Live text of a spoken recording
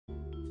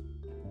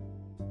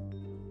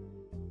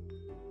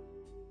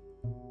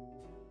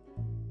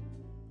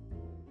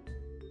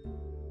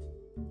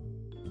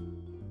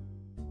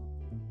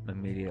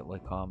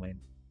immediately calming,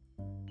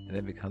 and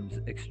then becomes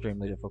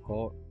extremely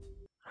difficult.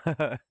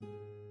 That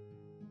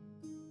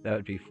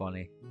would be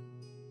funny.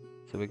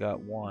 So we got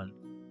one.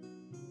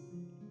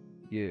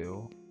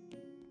 U.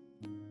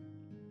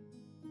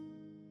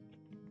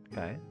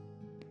 Okay.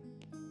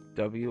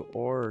 W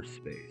or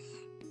space.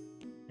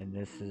 And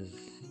this is...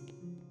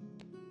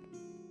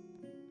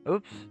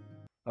 Oops.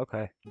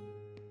 Okay.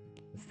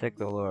 Let's take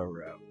the lower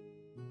route.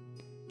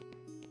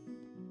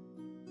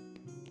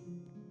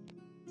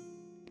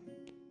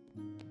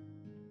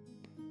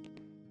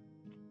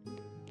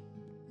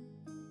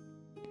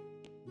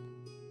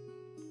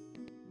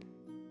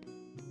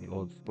 The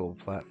old school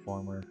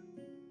platformer.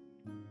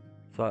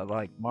 So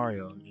like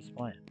Mario, just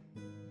playing.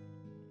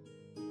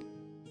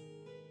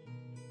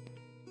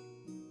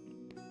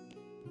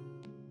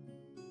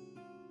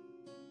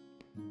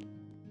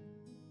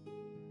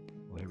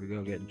 Well, here we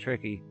go, getting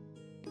tricky.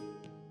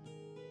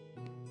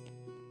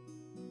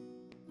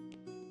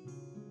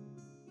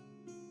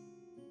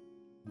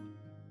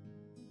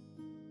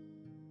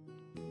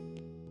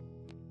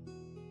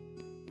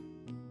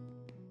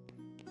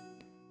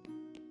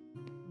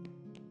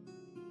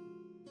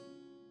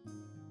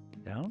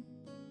 Down?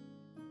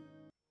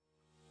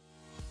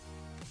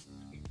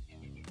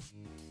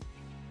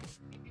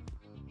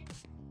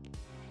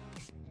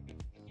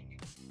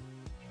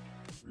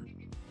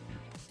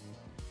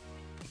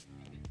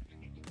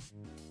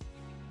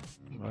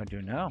 What do I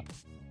do now?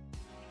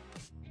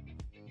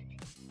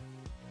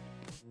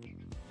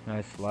 Can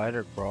I slide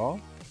or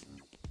crawl?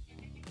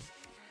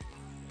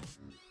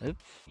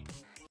 Oops.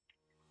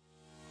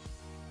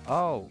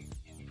 Oh.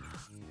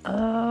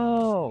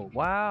 Oh,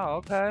 wow,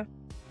 okay.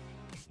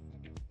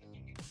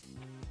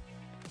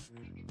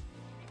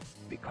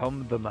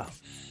 Become the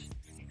mouse.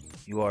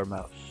 You are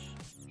mouse.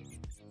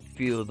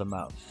 Feel the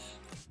mouse.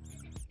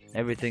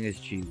 Everything is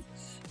cheese.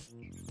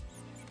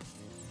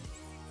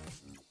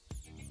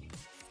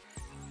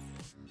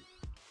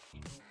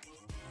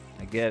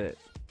 I get it.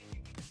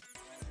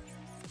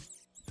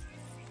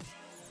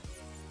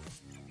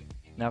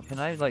 Now can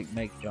I like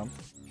make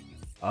jumps?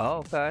 Oh,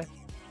 okay.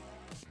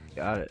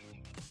 Got it.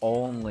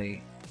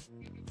 Only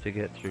to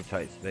get through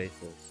tight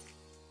spaces.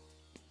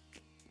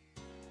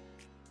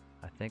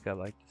 I think I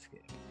like this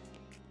game.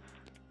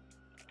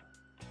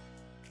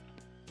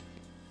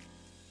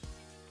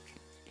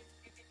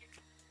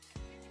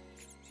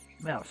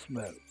 Mouse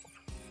mode.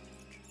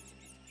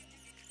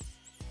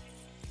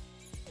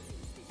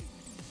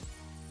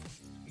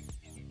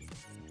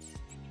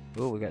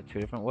 Oh, we got two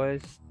different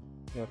ways.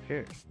 Up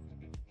here.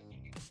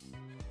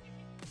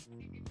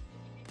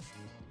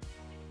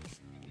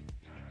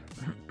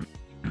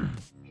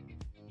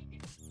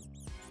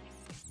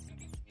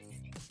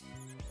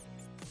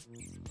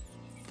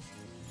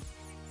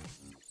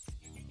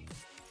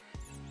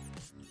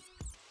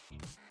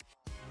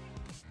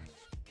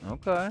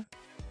 Okay.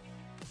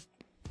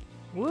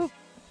 Whoop.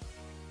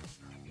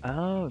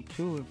 Oh,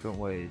 two different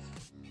ways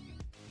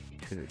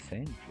to the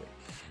same place.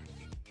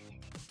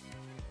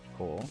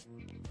 Cool.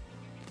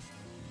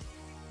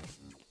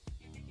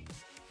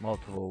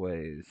 Multiple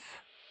ways,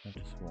 not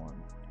just one.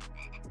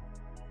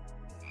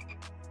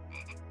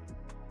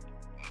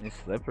 It's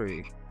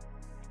slippery.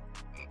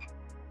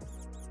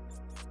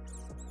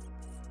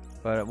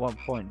 But at what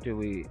point do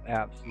we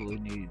absolutely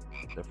need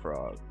the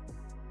frog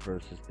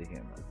versus the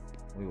human?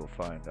 We will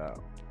find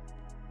out.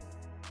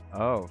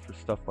 Oh, for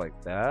stuff like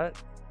that?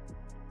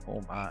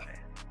 Oh my.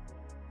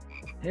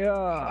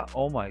 Yeah,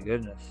 oh my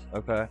goodness.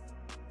 Okay.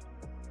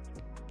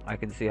 I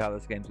can see how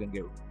this game's gonna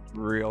get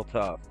real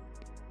tough.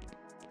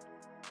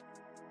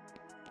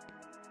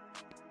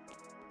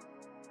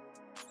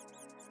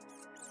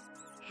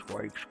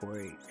 Squeak,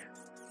 squeak.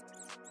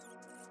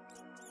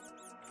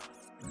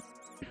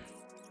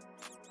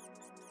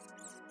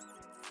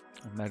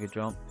 A mega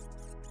jump.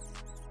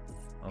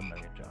 Oh,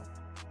 mega jump.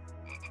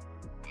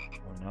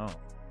 Oh no.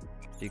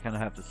 So you kind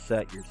of have to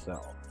set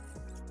yourself.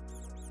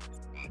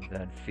 And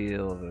then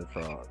feel the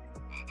frog.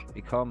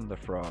 Become the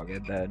frog.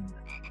 And then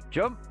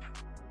jump!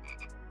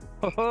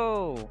 Ho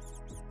ho!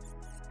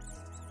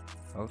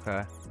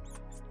 Okay.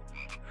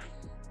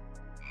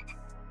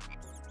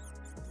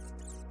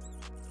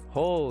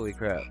 Holy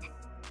crap.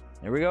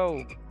 Here we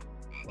go.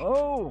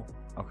 Oh!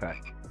 Okay.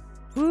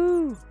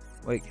 Woo!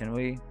 Wait, can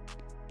we?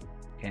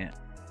 Can't.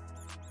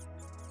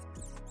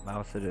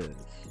 Mouse it is.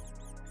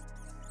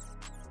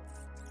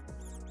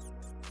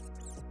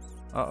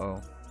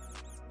 Uh-oh.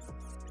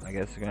 I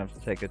guess we're gonna have to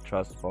take a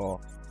trust fall.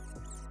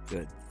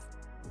 Good.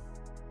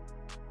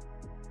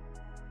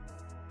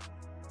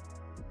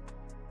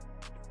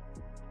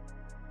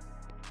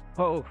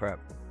 Oh crap.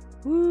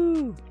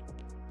 Woo!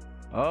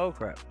 Oh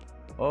crap.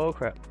 Oh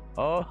crap.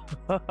 Oh,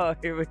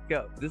 here we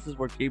go. This is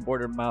where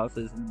keyboard and mouse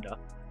is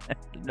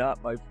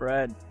not my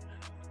friend.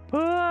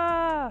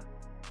 Ah!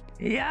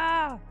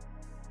 Yeah!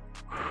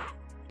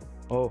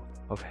 Oh,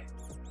 okay.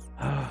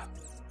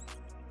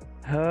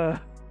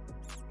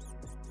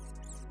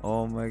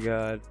 Oh my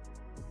god.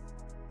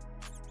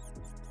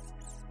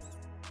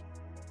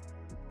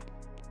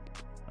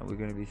 Are we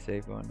gonna be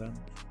safe going down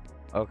this?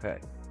 Okay.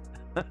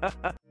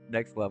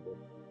 Next level.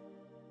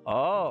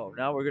 Oh,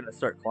 now we're gonna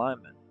start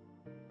climbing.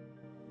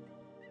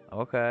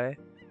 Okay.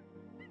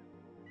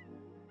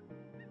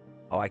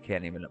 Oh, I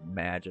can't even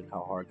imagine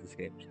how hard this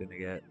game is gonna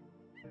get.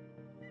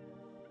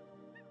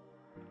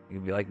 You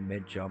can be like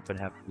mid-jump and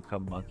have to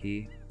become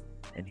monkey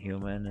and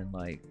human and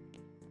like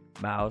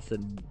mouse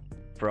and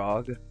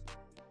frog.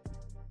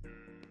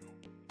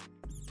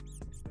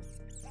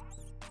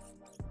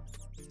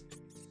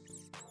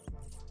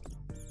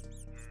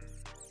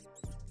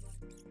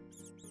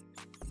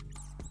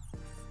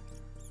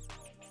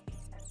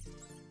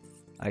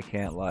 I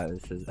can't lie,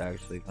 this is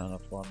actually kind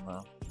of fun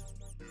though.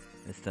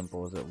 As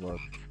simple as it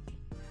looks.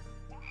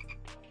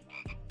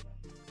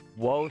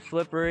 Whoa,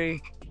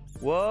 slippery!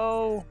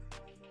 Whoa!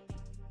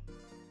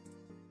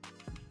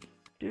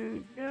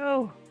 Dude,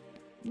 no!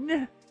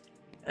 No!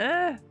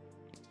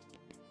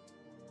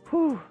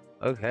 Whew!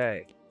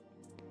 Okay.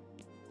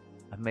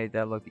 I made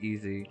that look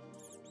easy.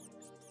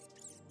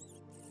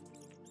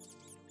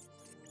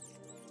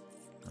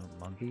 Oh,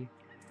 monkey?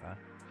 Okay.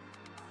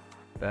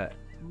 That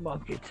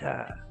monkey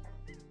time.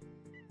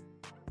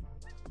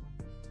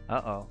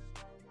 Uh-oh.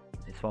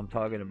 That's what I'm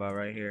talking about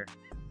right here.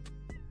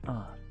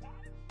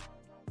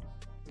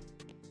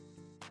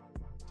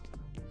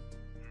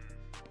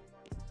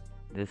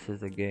 This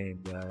is a game,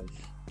 guys.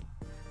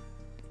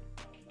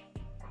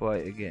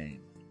 Quite a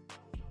game.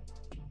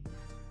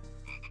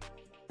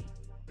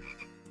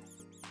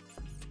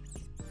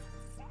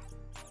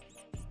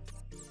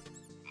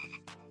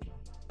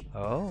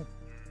 Oh.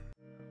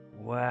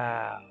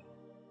 Wow.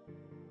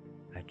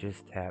 I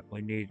just tapped.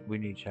 We need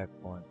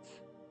checkpoints.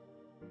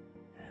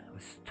 It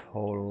was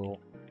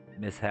total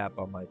mishap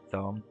on my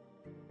thumb.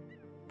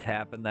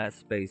 Tapping that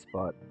space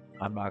button.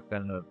 I'm not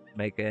gonna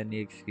make any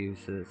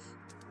excuses.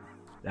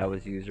 That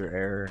was user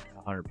error,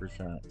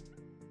 100%.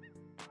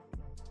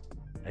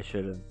 I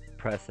should have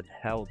pressed and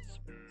held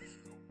space.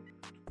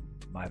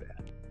 My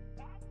bad.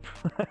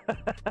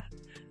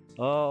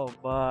 Oh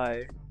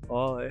my.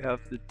 All I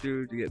have to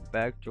do to get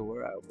back to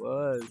where I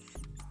was.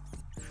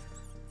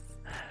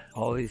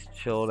 All these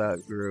chilled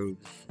out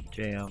grooves,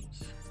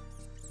 jams.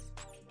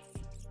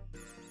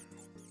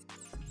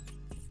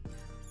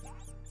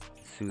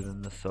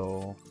 Soothing the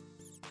soul.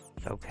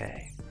 It's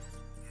okay.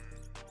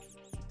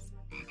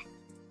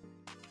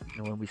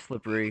 And when we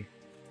slippery.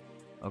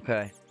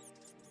 Okay.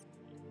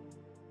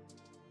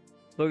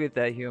 Look at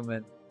that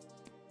human.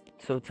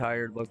 So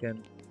tired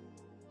looking.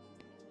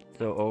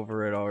 So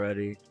over it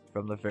already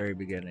from the very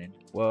beginning.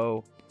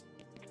 Whoa.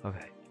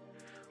 Okay.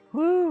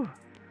 Woo!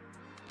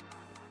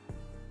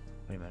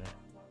 Wait a minute.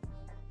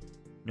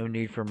 No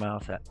need for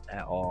mouse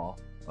at all.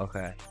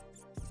 Okay.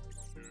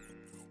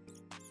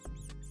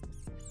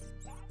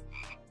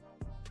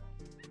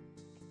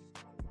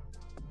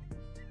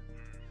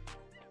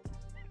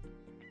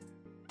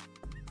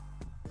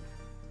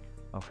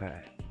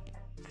 Okay.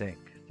 Think.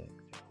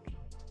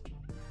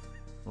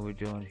 What are we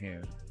doing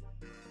here?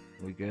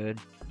 We good?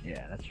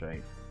 Yeah, that's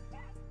right.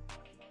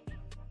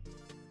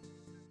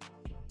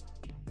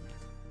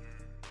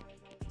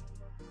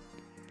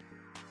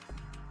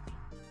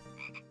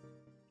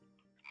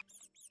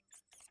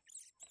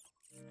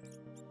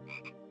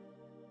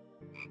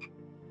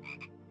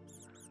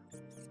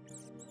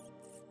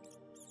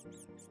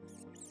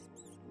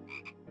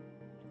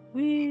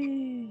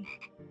 Whee!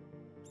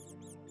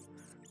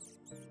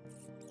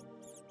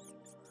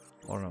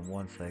 Hold on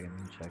 1 second, let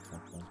me check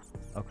something.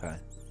 Okay.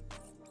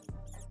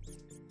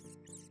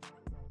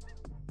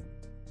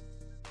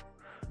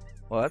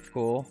 Well, that's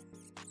cool.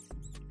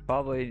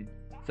 Probably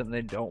something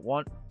they don't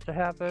want to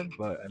happen,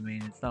 but I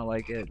mean, it's not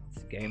like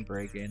it's game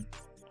breaking.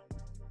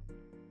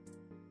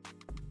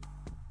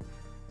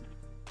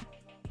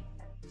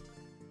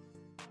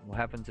 What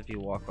happens if you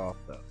walk off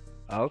though?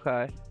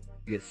 Okay.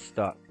 You get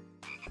stuck.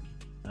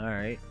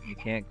 Alright, you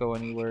can't go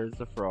anywhere as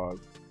a frog.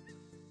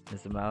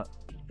 As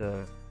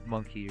the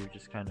monkey, you're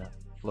just kind of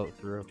float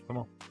through. Come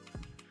on.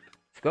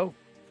 Let's go.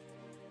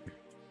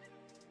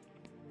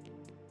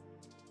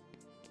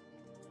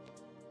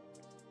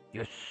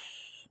 Yes.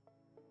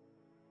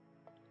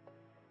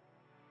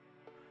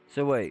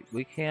 So wait,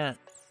 we can't...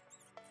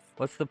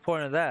 What's the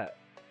point of that?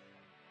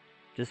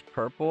 Just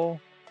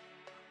purple?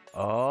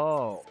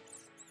 Oh.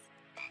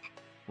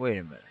 Wait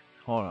a minute.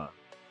 Hold on.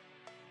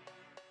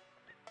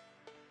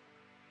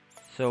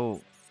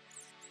 So...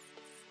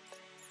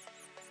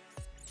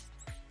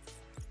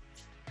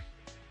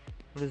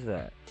 What is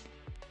that?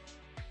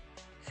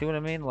 See what I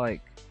mean?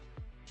 Like...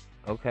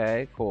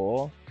 Okay,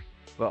 cool.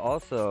 But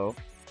also...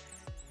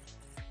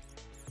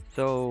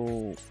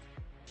 So...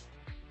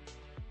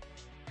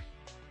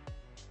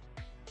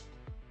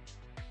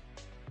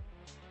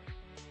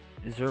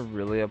 Is there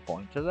really a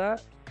point to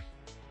that?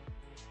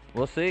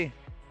 We'll see.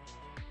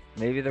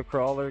 Maybe the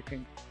crawler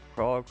can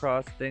crawl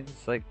across things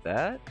like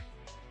that?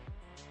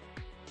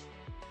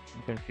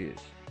 I'm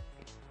confused.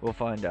 We'll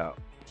find out.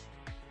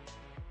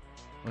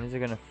 When is it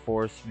gonna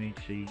force me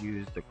to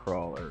use the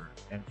crawler,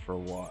 and for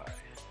why?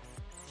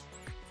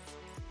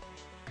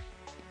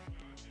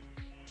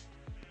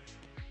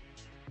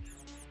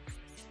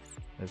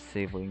 Let's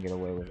see if we can get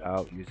away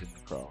without using the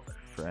crawler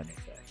for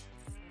anything.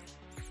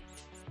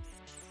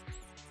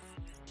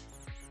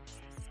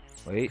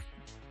 Wait.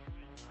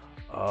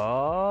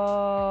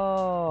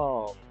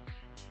 Oh.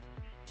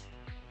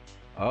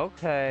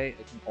 Okay.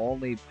 It can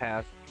only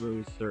pass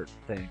through certain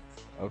things.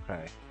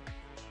 Okay.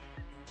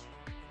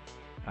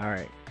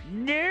 Alright.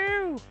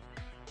 No!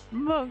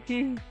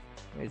 Monkey!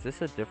 Wait, is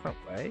this a different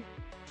way?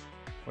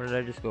 Or did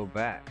I just go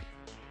back?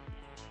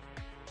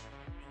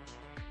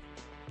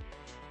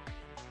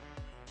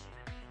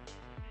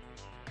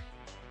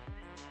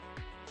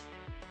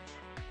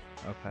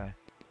 Okay.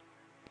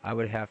 I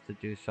would have to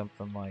do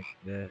something like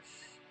this.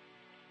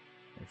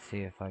 Let's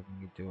see if I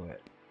can do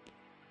it.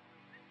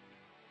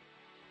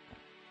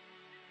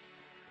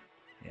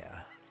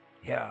 Yeah.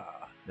 Yeah,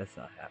 that's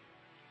not happening.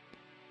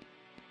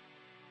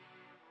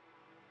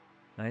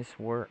 Nice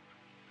work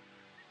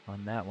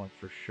on that one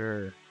for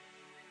sure.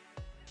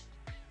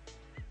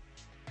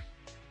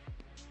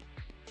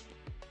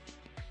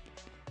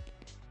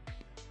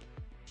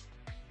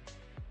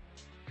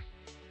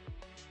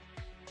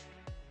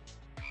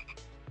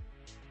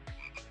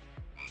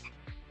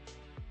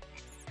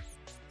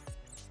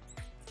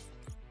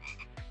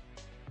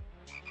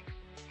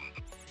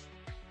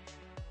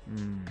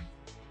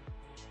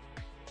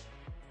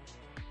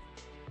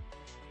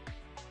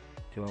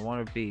 Do I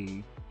want to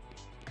be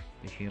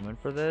a human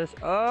for this?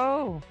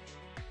 Oh!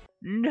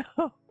 No!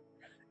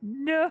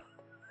 No!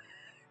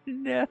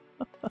 No!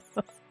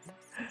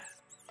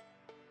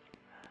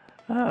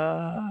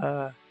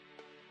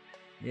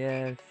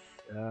 Yes.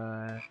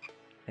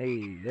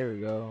 Hey, there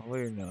we go.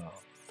 Where no?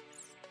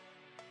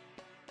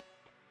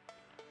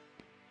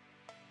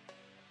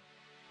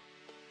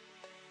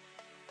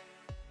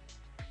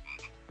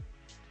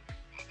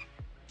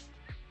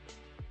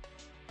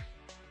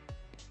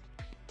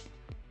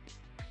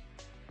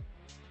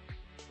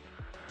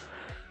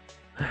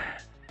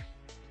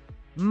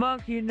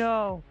 Monkey,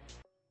 no!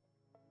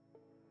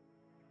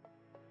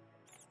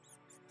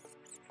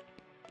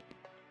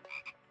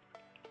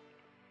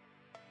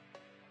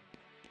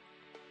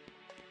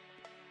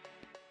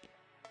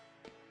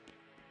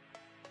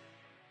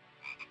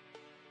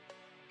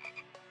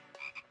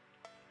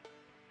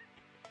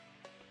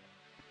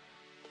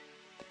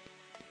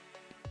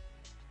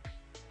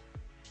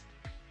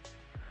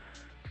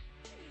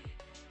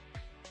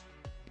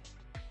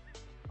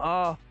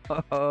 Oh,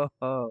 oh,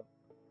 oh.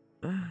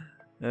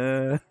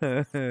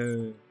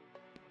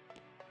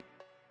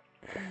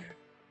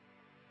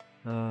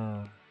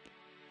 Oh,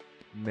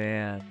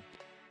 man.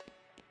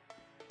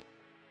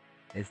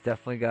 It's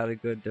definitely got a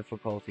good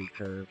difficulty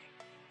curve.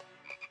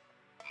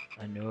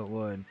 I knew it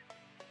would.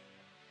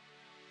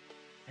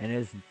 And it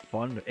is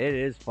fun. It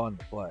is fun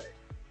to play.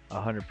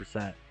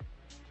 100%.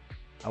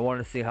 I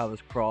want to see how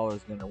this crawler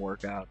is gonna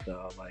work out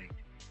though. Like,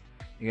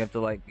 you have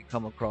to like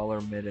become a crawler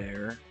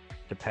midair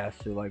to pass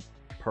through like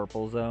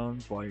purple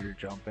zones while you're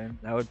jumping.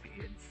 That would be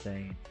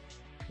insane.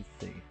 Let's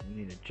see.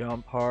 We need to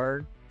jump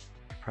hard.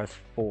 Press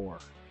 4.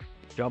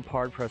 Jump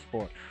hard. Press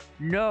 4.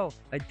 No,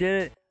 I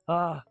did it.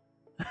 Ah,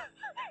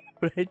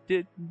 but I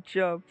didn't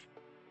jump.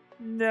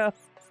 No.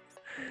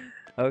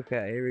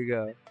 Okay, here we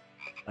go.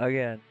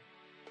 Again.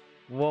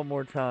 One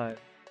more time.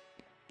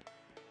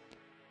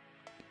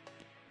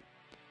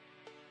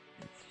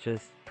 It's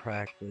just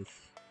practice.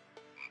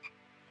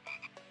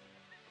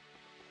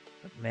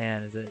 But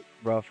man, is it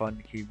rough on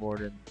the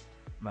keyboard and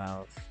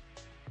mouse.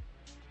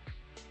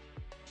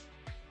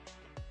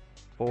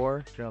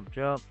 4, jump,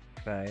 jump.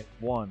 Okay,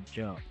 1,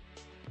 jump.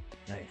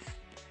 Nice.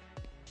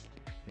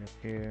 Up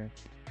here.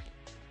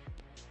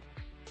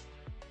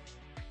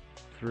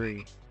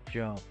 3,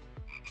 jump.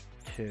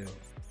 2,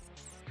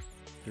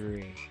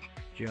 3,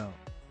 jump.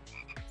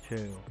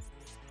 2.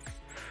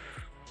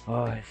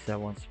 Oh, it's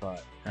that one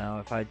spot. Now,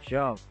 if I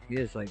jump, he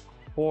has like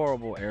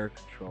horrible air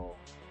control.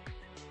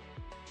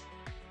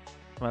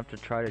 I'm gonna have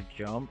to try to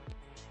jump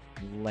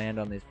and land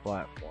on these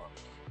platforms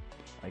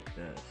like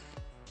this.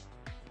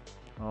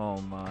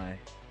 Oh my.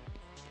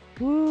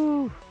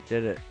 Woo!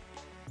 Did it.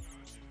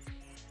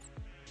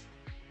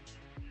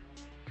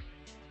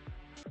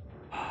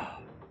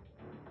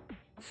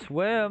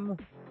 Swim!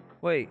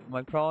 Wait, am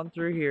I crawling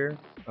through here?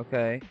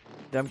 Okay.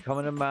 Then I'm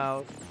coming to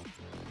mouse.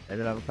 And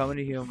then I'm coming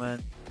to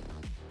human.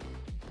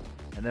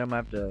 And then I'm gonna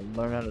have to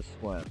learn how to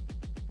swim.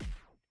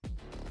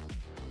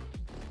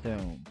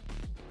 Zoom.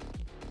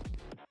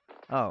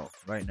 Oh,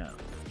 right now.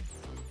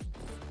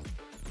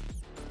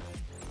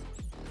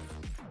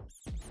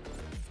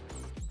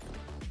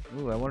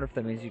 Ooh, I wonder if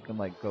that means you can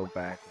like go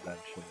back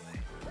eventually.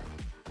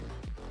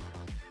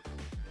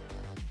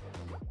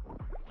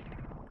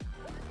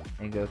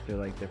 And go through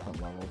like different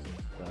levels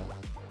and stuff.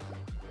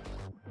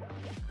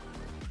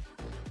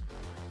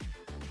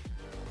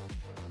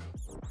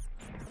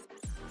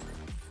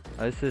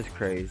 This is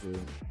crazy.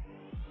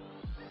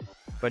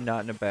 But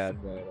not in a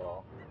bad way at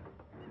all.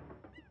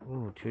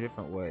 Ooh, 2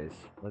 different ways.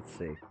 Let's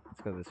see.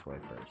 Let's go this way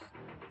first.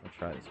 Let's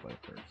try this way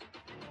first.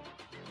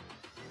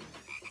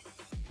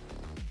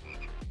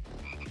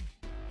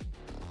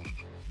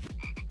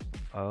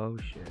 Oh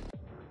shit.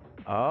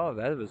 Oh,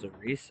 that was a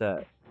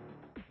reset.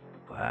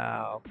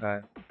 Wow,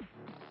 okay.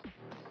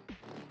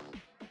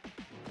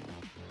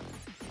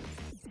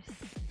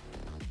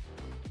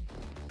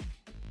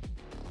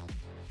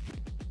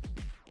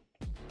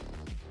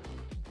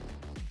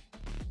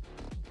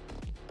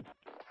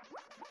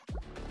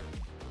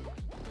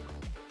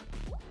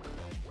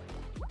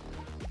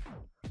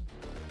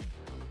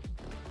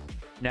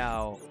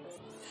 Now,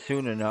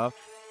 soon enough,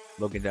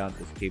 looking down at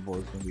this keyboard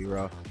is gonna be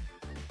rough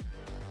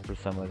for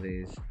some of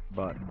these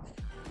buttons.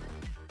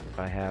 If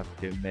I have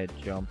to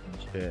mid-jump and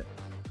shit.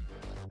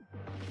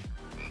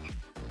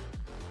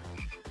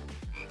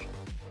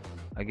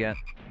 Again,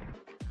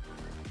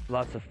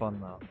 lots of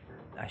fun though.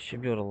 I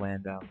should be able to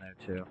land down there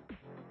too.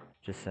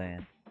 Just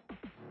saying.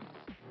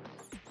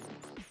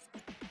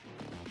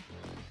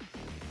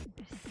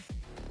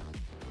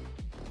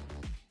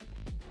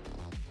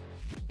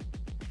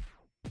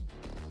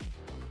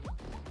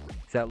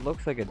 That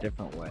looks like a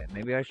different way.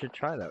 Maybe I should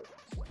try that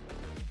once.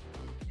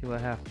 See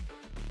what happens.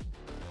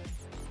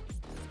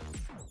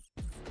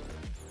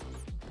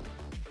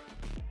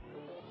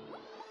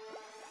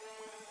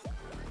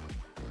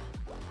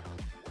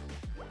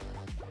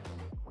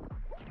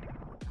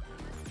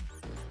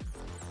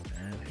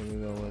 And here we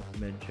go with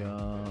mid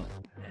jump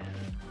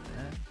and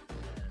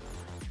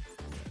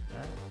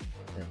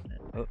that,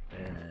 oh,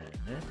 and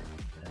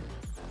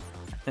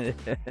this,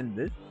 and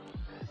this,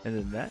 and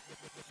then that.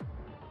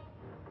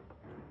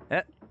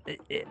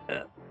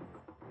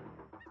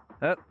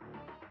 Up.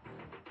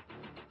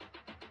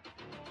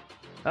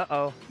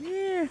 Uh-oh.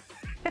 Yeah.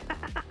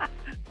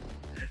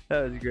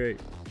 That was great.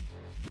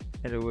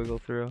 Had to wiggle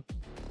through.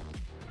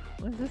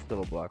 What is this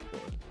little block for?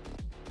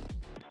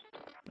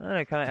 Oh,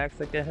 it kind of acts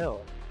like a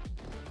hill.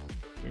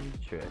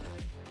 Interesting.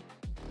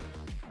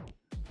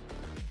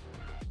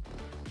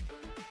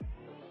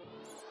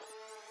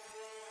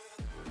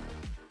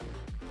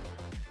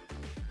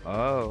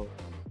 Oh.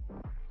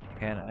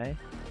 Can I?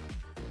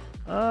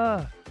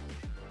 Ah.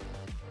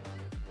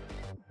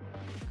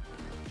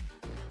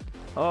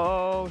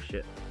 Oh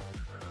shit.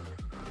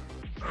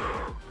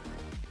 I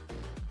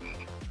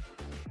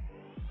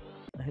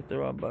hit the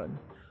wrong button.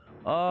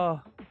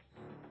 Oh.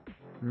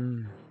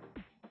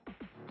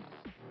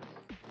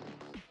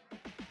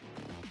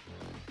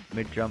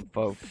 Mid jump,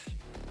 folks.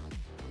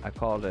 I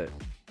called it.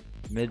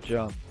 Mid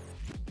jump.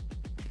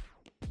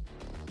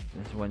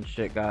 This is when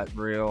shit got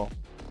real.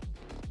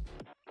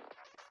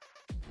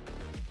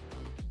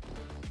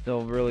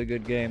 Still a really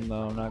good game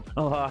though, I'm not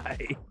gonna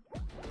lie.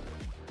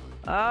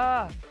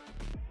 Ah!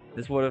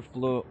 This would have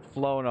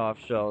flown off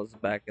shelves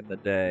back in the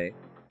day.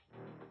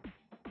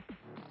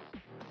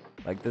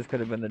 Like this could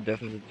have been the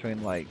difference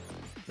between like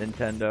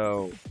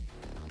Nintendo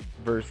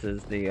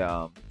versus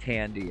the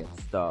Tandy and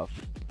stuff.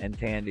 And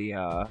Tandy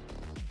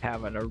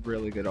having a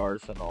really good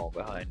arsenal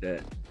behind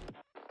it.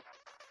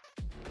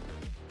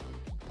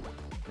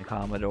 The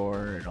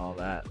Commodore and all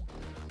that.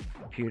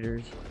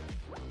 Computers.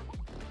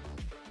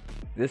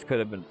 This could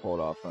have been pulled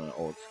off on an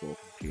old school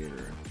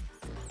computer.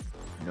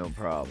 No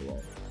problem.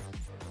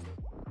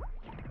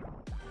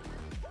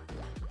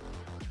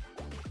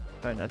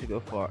 Try not to go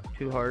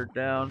too hard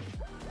down.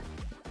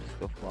 Just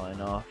go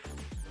flying off.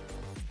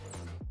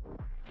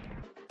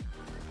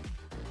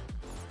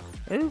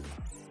 Oop.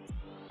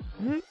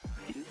 Oop.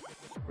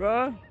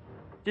 Run.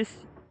 Just,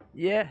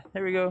 yeah,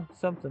 there we go.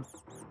 Something.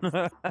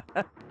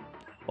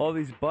 All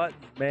these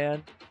buttons,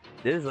 man.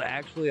 This is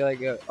actually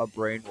like a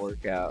brain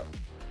workout.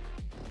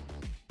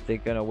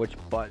 Thinking of which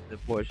button to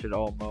push at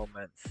all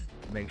moments.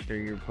 Make sure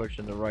you're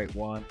pushing the right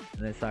one,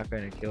 and it's not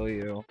going to kill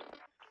you.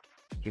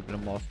 Keeping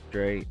them all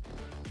straight.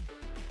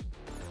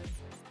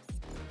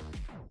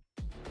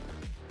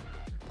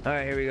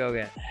 Alright, here we go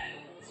again.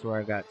 This is where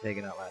I got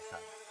taken out last time.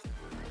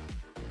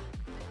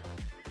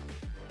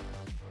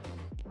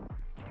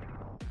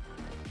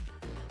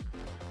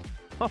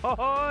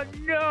 Oh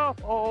no!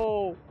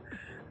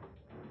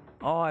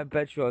 Oh, I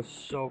bet you I was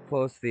so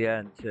close to the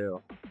end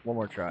too. One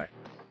more try.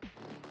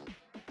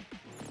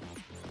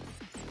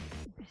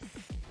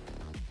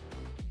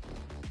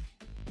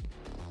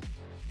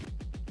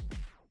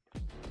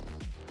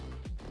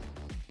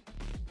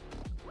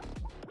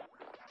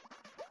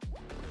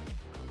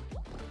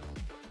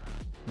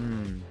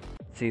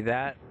 See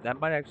that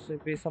might actually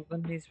be something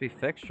that needs to be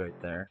fixed right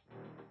there.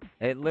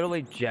 It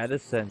literally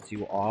jettisons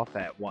you off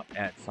at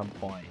some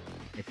point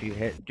if you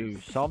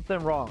do something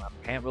wrong. I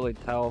can't really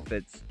tell if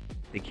it's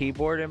the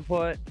keyboard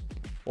input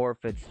or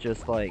if it's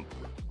just like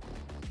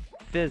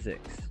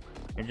physics.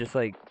 It just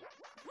like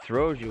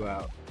throws you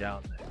out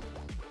down there.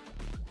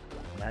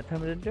 That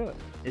time I didn't do it.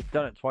 It's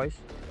done it twice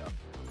though.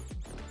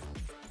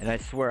 And I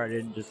swear I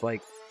didn't just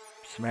like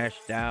smash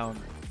down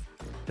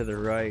to the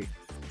right.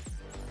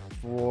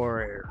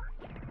 Warrior.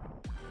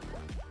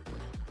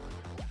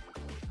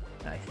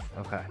 Nice.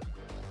 Okay.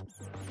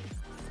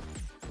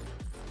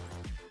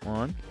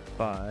 1,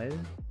 5,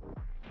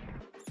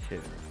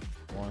 2.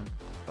 1,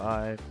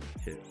 5,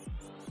 2.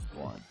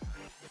 1.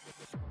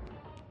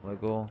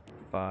 Wiggle.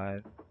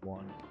 5,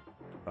 1,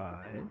 5.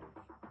 1,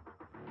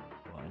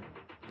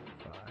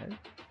 5, 1.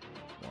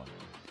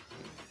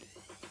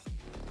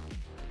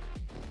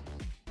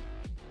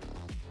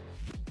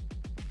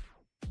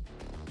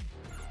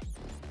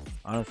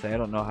 Honestly, I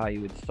don't know how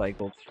you would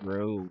cycle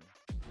through.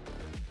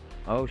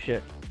 Oh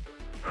shit.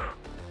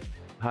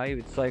 How you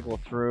would cycle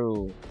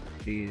through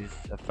these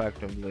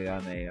effectively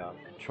on a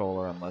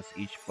controller unless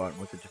each button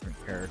was a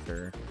different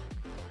character.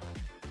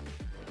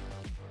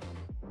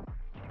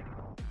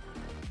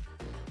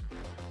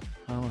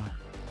 Oh,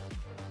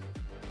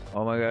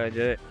 oh my god, I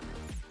did it.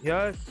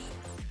 Yes!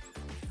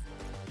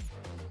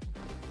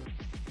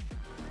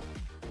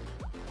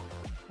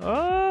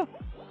 Oh!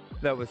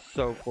 That was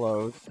so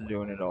close to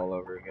doing it all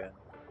over again.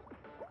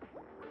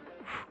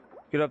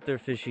 Get up there,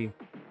 fishy.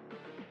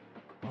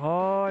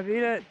 Oh, I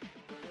beat it!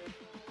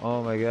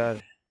 Oh my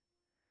god.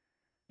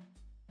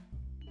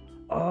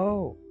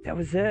 Oh, that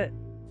was it.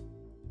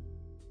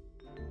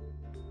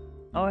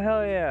 Oh,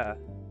 hell yeah.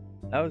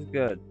 That was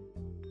good.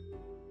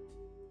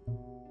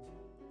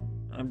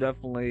 I'm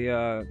definitely,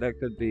 that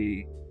could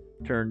be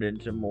turned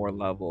into more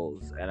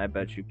levels, and I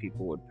bet you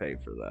people would pay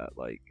for that.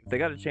 Like, if they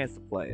got a chance to play it.